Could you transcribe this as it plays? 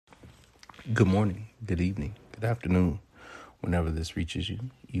Good morning, good evening, good afternoon. Whenever this reaches you,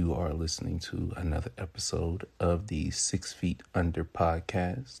 you are listening to another episode of the 6 Feet Under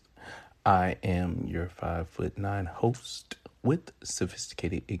podcast. I am your 5'9" host with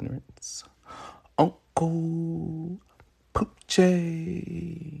sophisticated ignorance, Uncle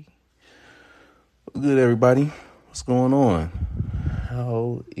Poochie. Good, everybody. What's going on?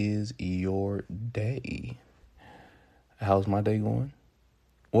 How is your day? How's my day going?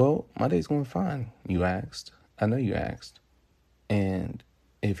 Well, my day's going fine, you asked. I know you asked. And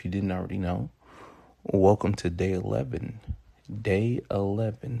if you didn't already know, welcome to day 11. Day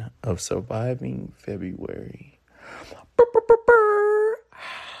 11 of surviving February.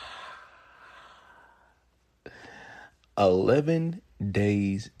 11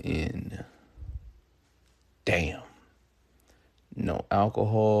 days in. Damn. No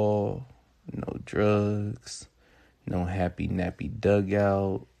alcohol, no drugs, no happy nappy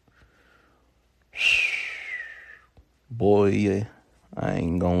dugout. Boy, I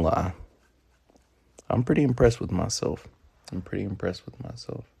ain't gonna lie. I'm pretty impressed with myself. You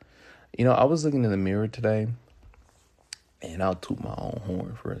know, I was looking in the mirror today, and I'll toot my own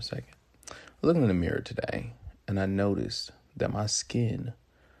horn for a second. I was looking in the mirror today, and I noticed that my skin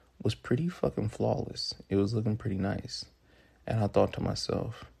was pretty fucking flawless. It was looking pretty nice. And I thought to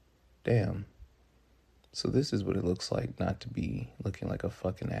myself, damn, so this is what it looks like not to be looking like a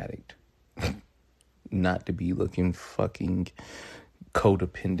fucking addict. Not to be looking fucking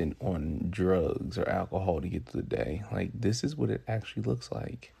codependent on drugs or alcohol to get through the day. Like, this is what it actually looks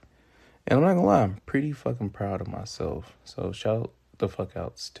like. And I'm not gonna lie, I'm pretty fucking proud of myself. So shout the fuck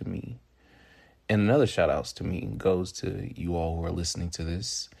outs to me. And another shout outs to me goes to you all who are listening to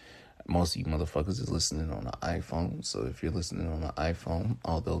this. Most of you motherfuckers is listening on an iPhone. So if you're listening on an iPhone,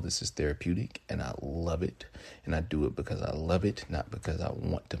 although this is therapeutic and I love it, and I do it because I love it, not because I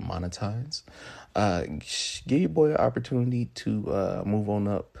want to monetize, give your boy an opportunity to move on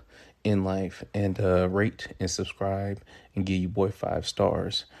up in life and rate and subscribe and give your boy 5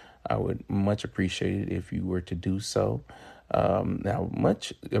 stars. I would much appreciate it if you were to do so. Now,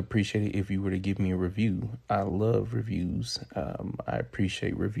 much appreciate it if you were to give me a review. I love reviews. I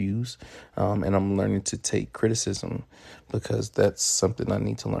appreciate reviews. And I'm learning to take criticism because that's something I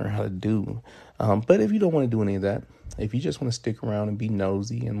need to learn how to do. But if you don't want to do any of that, if you just want to stick around and be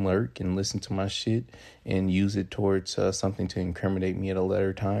nosy and lurk and listen to my shit and use it towards something to incriminate me at a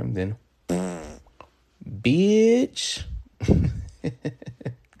later time, then bitch,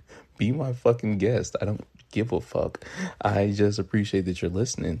 be my fucking guest. I don't give a fuck. I just appreciate that you're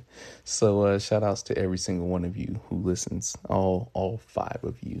listening. So shout outs to every single one of you who listens, all 5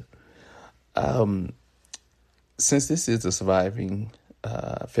 of you. Since this is a surviving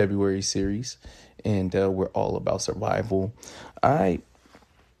February series and we're all about survival, I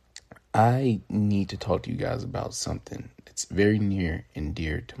need to talk to you guys about something that's very near and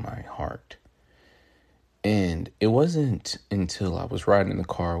dear to my heart. And it wasn't until I was riding in the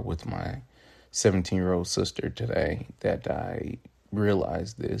car with my 17-year-old sister today that I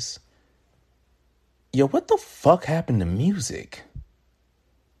realized this. Yo, what the fuck happened to music?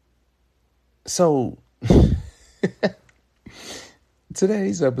 So,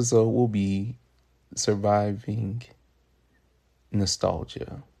 today's episode will be surviving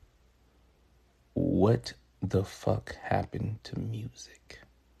nostalgia. What the fuck happened to music?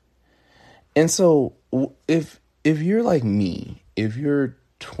 And so, if you're like me, if you're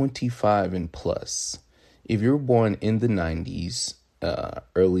 25 and plus, if you're born in the 90s,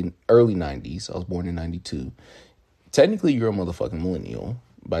 early 90s, I was born in 92, technically you're a motherfucking millennial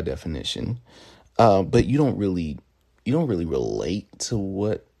by definition, but you don't really relate to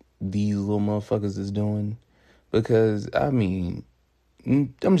what these little motherfuckers is doing, because I mean,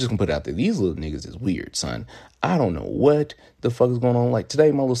 I'm just gonna put it out there, these little niggas is weird, son. I don't know what the fuck is going on. Like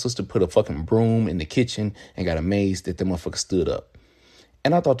today, my little sister put a fucking broom in the kitchen and got amazed that the motherfucker stood up.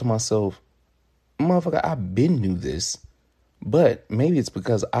 And I thought to myself, motherfucker, I been knew this, but maybe it's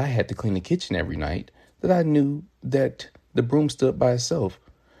because I had to clean the kitchen every night that I knew that the broom stood by itself.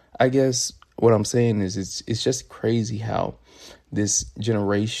 I guess what I'm saying is it's just crazy how this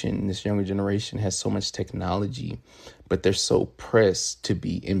younger generation has so much technology, but they're so pressed to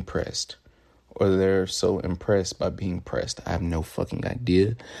be impressed, or they're so impressed by being pressed. I have no fucking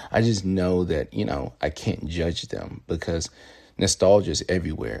idea. I just know that, I can't judge them because nostalgia is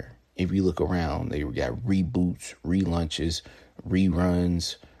everywhere. If you look around, they got reboots, relaunches,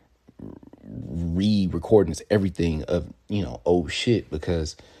 reruns, re-recordings, everything of, old shit,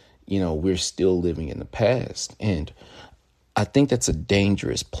 because, we're still living in the past. And I think that's a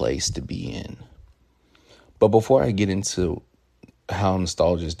dangerous place to be in. But before I get into how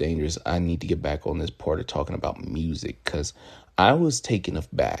nostalgia is dangerous, I need to get back on this part of talking about music, because I was taken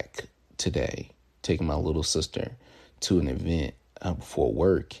aback today, taking my little sister to an event before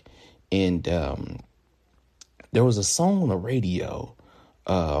work, and there was a song on the radio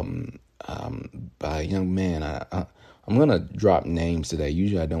by a young man. I'm gonna drop names today.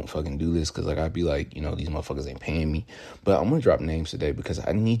 Usually I don't fucking do this because like I'd be like, these motherfuckers ain't paying me. But I'm gonna drop names today because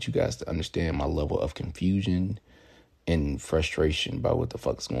I need you guys to understand my level of confusion and frustration about what the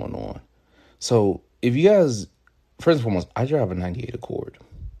fuck's going on. So if you guys, first and foremost, I drive a 98 Accord.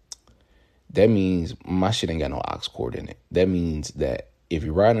 That means my shit ain't got no aux cord in it. That means that if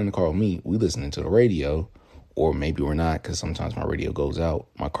you're riding in the car with me, we listening to the radio, or maybe we're not, because sometimes my radio goes out.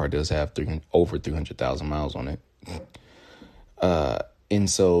 My car does have over 300,000 miles on it. And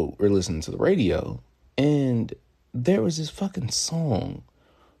so we're listening to the radio, and there was this fucking song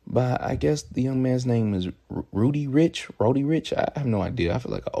by, I guess the young man's name is Roddy Ricch. I have no idea. I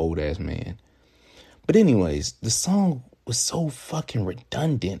feel like an old ass man. But anyways, the song was so fucking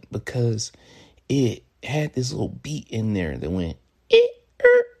redundant because it had this little beat in there that went,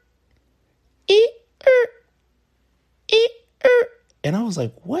 and I was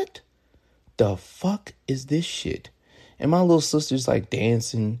like, what the fuck is this shit? And my little sister's like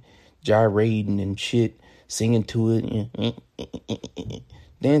dancing, gyrating and shit, singing to it,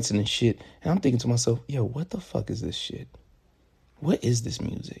 dancing and shit. And I'm thinking to myself, yo, what the fuck is this shit? What is this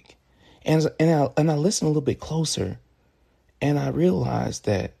music? And I listened a little bit closer, and I realized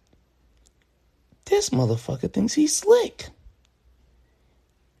that this motherfucker thinks he's slick.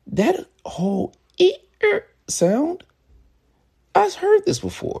 That whole sound, I've heard this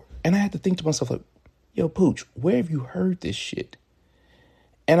before. And I had to think to myself, like, yo, Pooch, where have you heard this shit?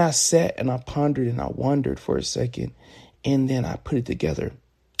 And I sat and I pondered and I wondered for a second. And then I put it together.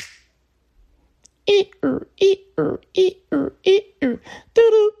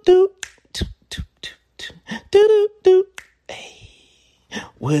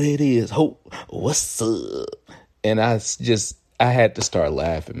 What it is, hope, what's up? And I had to start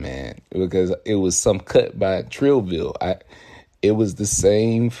laughing, man, because it was some cut by Trillville. It was the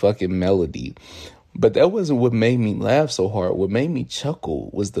same fucking melody. But that wasn't what made me laugh so hard. What made me chuckle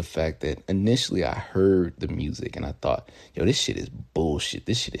was the fact that initially I heard the music and I thought, yo, this shit is bullshit.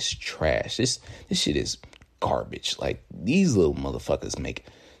 This shit is trash. This shit is garbage. Like, these little motherfuckers make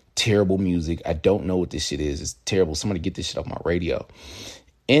terrible music. I don't know what this shit is. It's terrible. Somebody get this shit off my radio.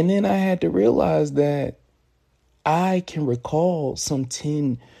 And then I had to realize that I can recall some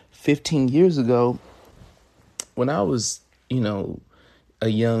 10, 15 years ago when I was, a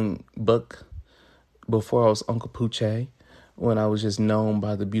young buck, before I was Uncle Poochie, when I was just known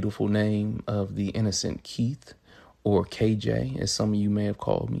by the beautiful name of the innocent Keith, or KJ, as some of you may have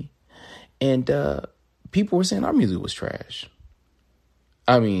called me. And people were saying our music was trash.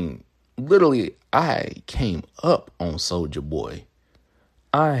 I mean, literally, I came up on Soulja Boy.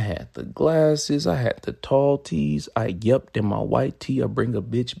 I had the glasses, I had the tall tees, I yelped in my white tee, I bring a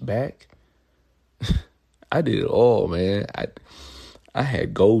bitch back. I did it all, man. I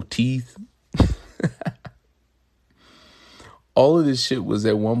had gold teeth. All of this shit was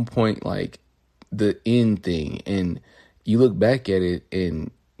at one point like the end thing. And you look back at it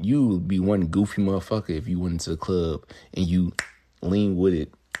and you would be one goofy motherfucker if you went into the club and you lean with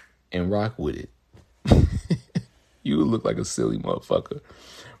it and rock with it. You would look like a silly motherfucker.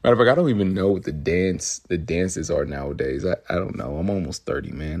 Matter of fact, I don't even know what the dances are nowadays. I don't know. I'm almost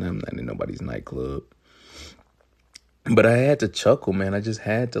 30, man. I'm not in nobody's nightclub. But I had to chuckle, man. I just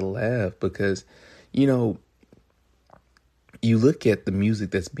had to laugh because, you look at the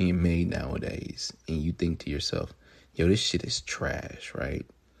music that's being made nowadays and you think to yourself, yo, this shit is trash, right?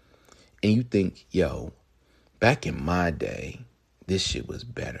 And you think, yo, back in my day, this shit was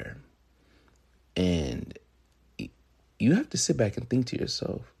better. And you have to sit back and think to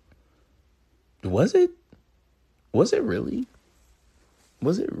yourself, was it? Was it really?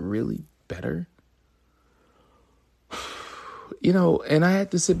 Was it really better? And I had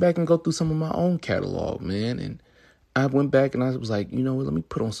to sit back and go through some of my own catalog, man. And I went back and I was like, you know what? Let me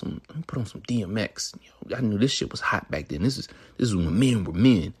put on some DMX. I knew this shit was hot back then. This is when men were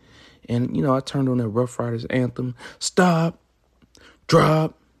men. And I turned on that Rough Riders anthem. Stop,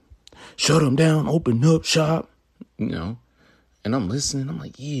 drop, shut them down, open up shop. And I'm listening. I'm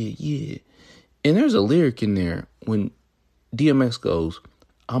like, yeah. And there's a lyric in there when DMX goes,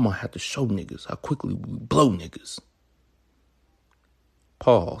 I'm gonna have to show niggas how quickly we blow niggas.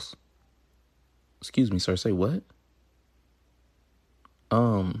 Pause. Excuse me, sir. Say what?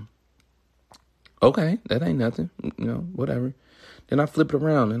 Okay, that ain't nothing. Whatever. Then I flip it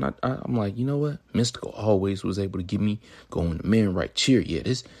around and I'm like, you know what? Mystical always was able to get me going the men right cheer. Yeah,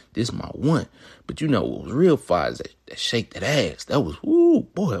 this my one. But you know what was real fire is that shake that ass. That was, woo,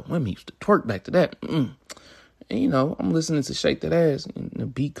 boy, women used to twerk back to that. And you know, I'm listening to Shake That Ass and the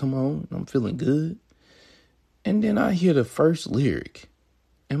beat come on and I'm feeling good. And then I hear the first lyric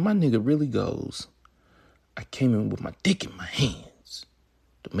and my nigga really goes, I came in with my dick in my hands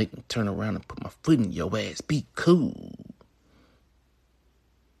to make me turn around and put my foot in your ass. Be cool.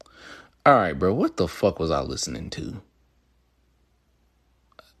 All right, bro, what the fuck was I listening to?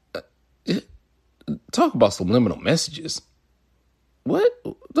 Talk about subliminal messages. What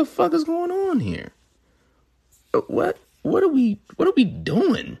the fuck is going on here? What are we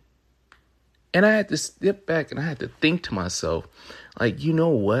doing? And I had to step back and I had to think to myself, like, you know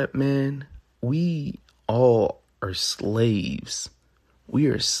what, man? We all are slaves. We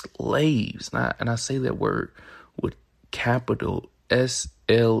are slaves. And I say that word with capital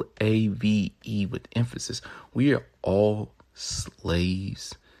SLAVE with emphasis. We are all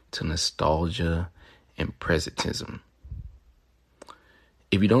slaves to nostalgia and presentism.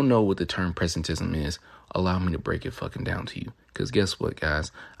 If you don't know what the term presentism is, allow me to break it fucking down to you. Because guess what,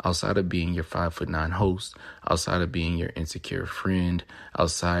 guys? Outside of being your 5'9" host, outside of being your insecure friend,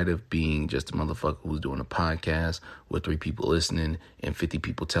 outside of being just a motherfucker who's doing a podcast with 3 people listening and 50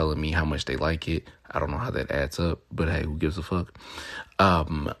 people telling me how much they like it, I don't know how that adds up, but hey, who gives a fuck?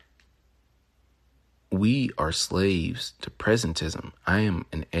 We are slaves to presentism. I am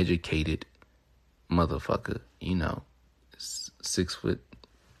an educated motherfucker, you know, 6 foot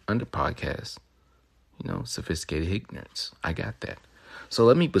under podcast. You know, sophisticated ignorance. I got that. So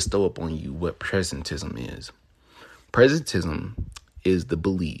let me bestow upon you what presentism is. Presentism is the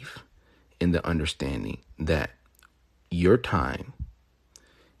belief in the understanding that your time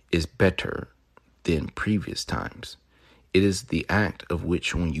is better than previous times. It is the act of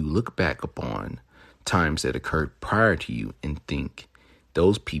which when you look back upon times that occurred prior to you and think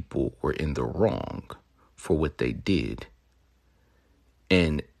those people were in the wrong for what they did,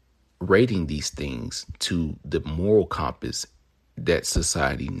 and rating these things to the moral compass that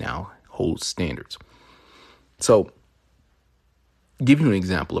society now holds standards. So, give you an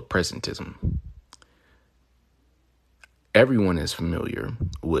example of presentism. Everyone is familiar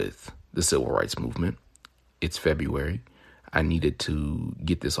with the civil rights movement. It's February. I needed to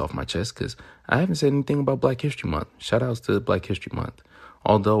get this off my chest because I haven't said anything about Black History Month. Shout outs to Black History Month.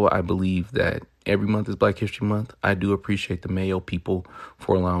 Although I believe that every month is Black History Month, I do appreciate the Mayo people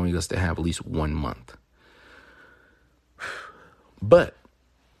for allowing us to have at least 1 month. But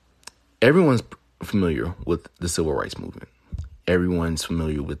everyone's familiar with the civil rights movement. Everyone's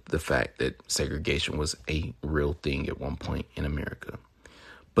familiar with the fact that segregation was a real thing at one point in America.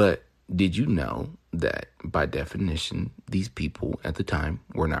 But did you know that by definition, these people at the time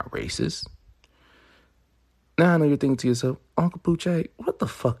were not racist? Now I know you're thinking to yourself, Uncle Poochie, what the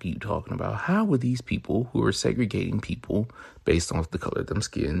fuck are you talking about? How were these people who are segregating people based off the color of them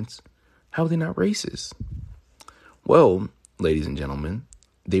skins, how are they not racist? Well, ladies and gentlemen,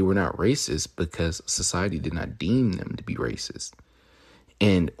 they were not racist because society did not deem them to be racist.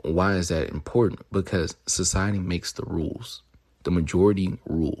 And why is that important? Because society makes the rules. The majority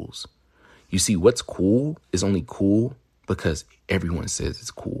rules. You see, what's cool is only cool because everyone says it's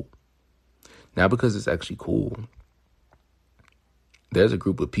cool. Not because it's actually cool. There's a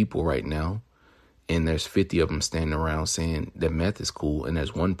group of people right now, and there's 50 of them standing around saying that meth is cool, and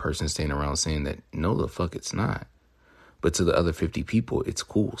there's one person standing around saying that no, the fuck it's not. But to the other 50 people, it's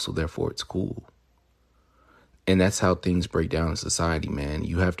cool, so therefore it's cool. And that's how things break down in society, man.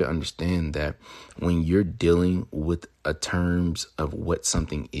 You have to understand that when you're dealing with a terms of what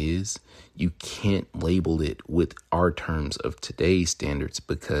something is, you can't label it with our terms of today's standards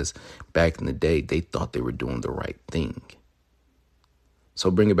because back in the day, they thought they were doing the right thing. So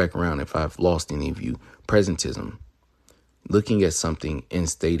bring it back around if I've lost any of you. Presentism, looking at something and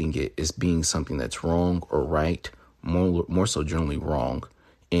stating it as being something that's wrong or right, more so generally wrong,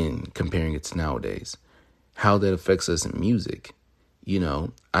 and comparing it to nowadays. How that affects us in music. You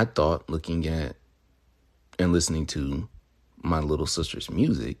know, I thought looking at and listening to my little sister's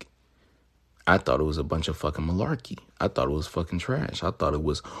music, I thought it was a bunch of fucking malarkey. I thought it was fucking trash. I thought it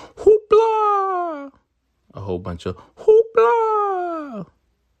was hoopla, a whole bunch of hoopla.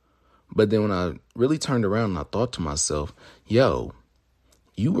 But then when I really turned around and I thought to myself, yo,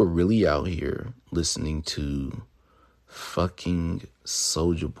 you were really out here listening to fucking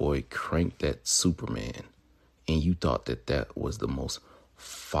Soulja Boy crank that Superman. And you thought that that was the most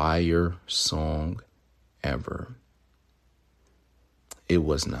fire song ever. It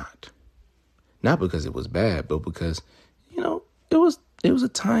was not. Not because it was bad, but because, you know, it was a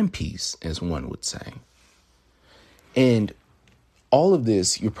timepiece, as one would say. And all of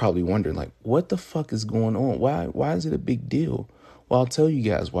this, you're probably wondering, like, what the fuck is going on? Why is it a big deal? Well, I'll tell you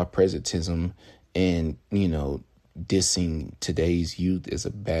guys why presentism and, dissing today's youth is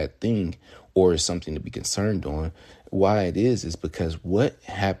a bad thing or is something to be concerned on. Why it is because what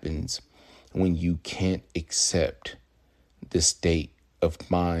happens when you can't accept the state of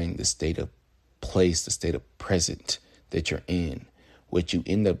mind, the state of place, the state of present that you're in? What you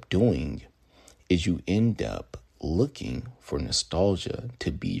end up doing is you end up looking for nostalgia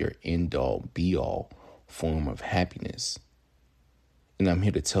to be your end-all, be-all form of happiness. And I'm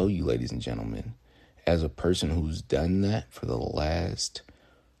here to tell you, ladies and gentlemen, as a person who's done that for the last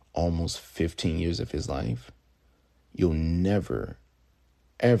almost 15 years of his life, you'll never,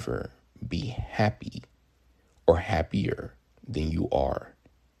 ever be happy or happier than you are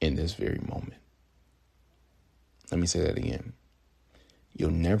in this very moment. Let me say that again.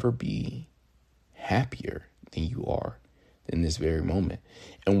 You'll never be happier than you are in this very moment.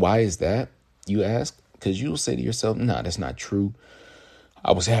 And why is that, you ask? Because you'll say to yourself, nah, that's not true.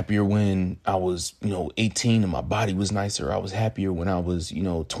 I was happier when I was, 18 and my body was nicer. I was happier when I was,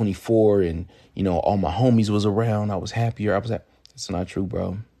 24 and, all my homies was around. I was happier. It's not true,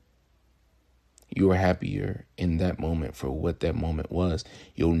 bro. You were happier in that moment for what that moment was.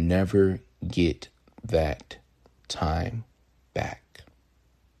 You'll never get that time back.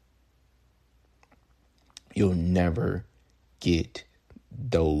 You'll never get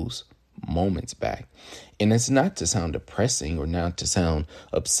those moments back. And it's not to sound depressing or not to sound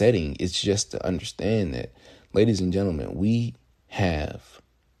upsetting. It's just to understand that, ladies and gentlemen, we have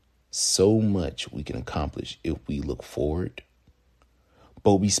so much we can accomplish if we look forward.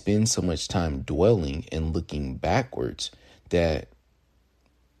 But we spend so much time dwelling and looking backwards that,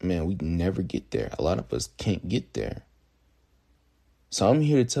 man, we never get there. A lot of us can't get there. So I'm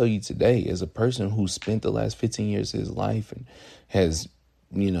here to tell you today, as a person who spent the last 15 years of his life and has,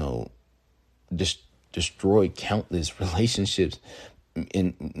 destroyed countless relationships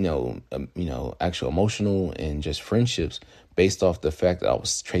in, actual emotional and just friendships based off the fact that I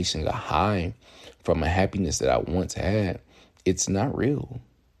was chasing a high from a happiness that I once had. It's not real.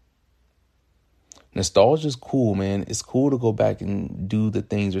 Nostalgia is cool, man. It's cool to go back and do the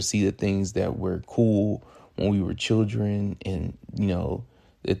things or see the things that were cool when we were children and,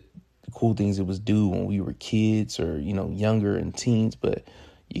 the cool things it was do when we were kids or, younger and teens. But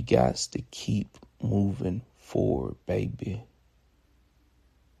you got to keep moving forward, baby.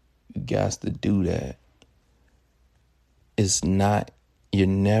 You got to do that. You're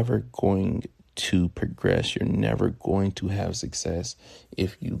never going to progress. You're never going to have success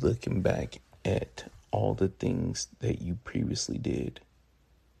if you looking back at all the things that you previously did.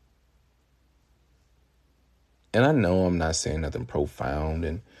 And I know I'm not saying nothing profound.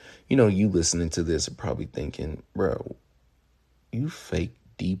 And, you listening to this are probably thinking, bro, you fake,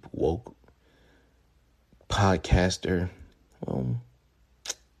 deep, woke podcaster. Well,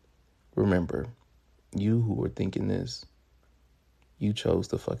 remember, you who were thinking this, you chose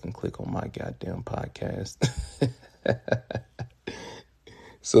to fucking click on my goddamn podcast.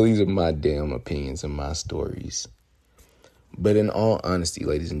 So these are my damn opinions and my stories. But in all honesty,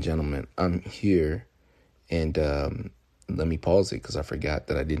 ladies and gentlemen, I'm here. And let me pause it because I forgot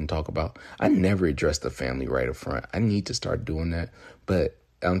that I never addressed the family right up front. I need to start doing that. But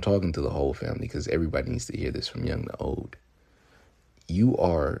I'm talking to the whole family because everybody needs to hear this from young to old. You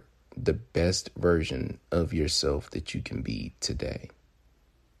are the best version of yourself that you can be today.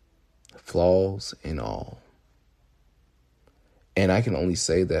 Flaws and all. And I can only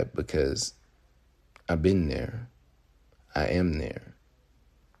say that because I've been there. I am there.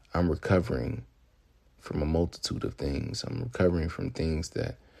 I'm recovering from a multitude of things. I'm recovering from things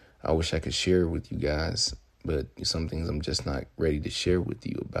that I wish I could share with you guys, but some things I'm just not ready to share with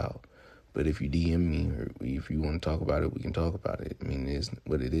you about. But if you DM me or if you want to talk about it, we can talk about it. I mean, it is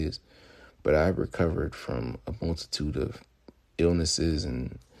what it is. But I've recovered from a multitude of illnesses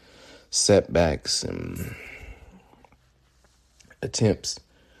and setbacks and attempts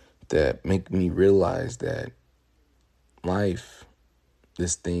that make me realize that life,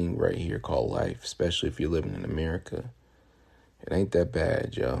 this thing right here called life, especially if you're living in America, it ain't that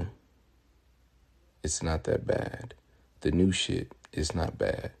bad, yo. It's not that bad. The new shit is not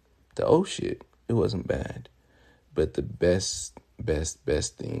bad. The old shit, it wasn't bad. But the best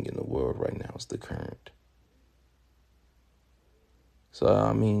thing in the world right now is the current. So,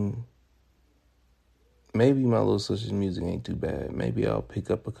 I mean, maybe my little sister's music ain't too bad. Maybe I'll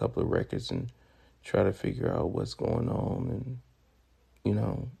pick up a couple of records and try to figure out what's going on and,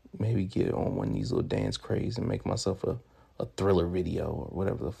 maybe get on one of these little dance crazes and make myself a a thriller video or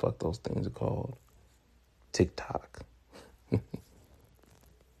whatever the fuck those things are called. TikTok.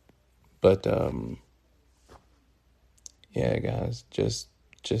 But yeah, guys, just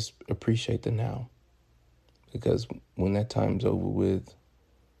appreciate the now. Because when that time's over with,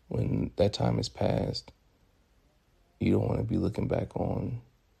 when that time is past, you don't want to be looking back on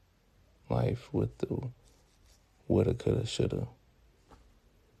life with the woulda, coulda, shoulda.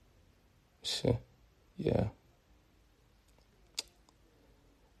 Yeah.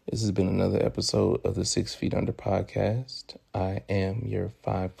 This has been another episode of the 6 Feet Under podcast. I am your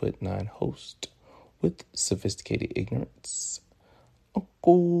 5'9" host with sophisticated ignorance,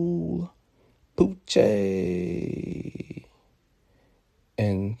 Uncle Poochie.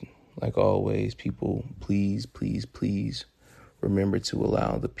 And like always, people, please remember to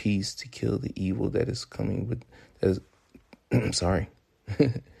allow the peace to kill the evil that is coming with. Sorry.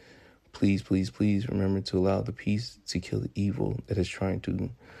 Please remember to allow the peace to kill the evil that is trying to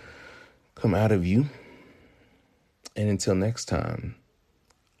come out of you. And until next time,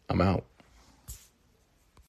 I'm out.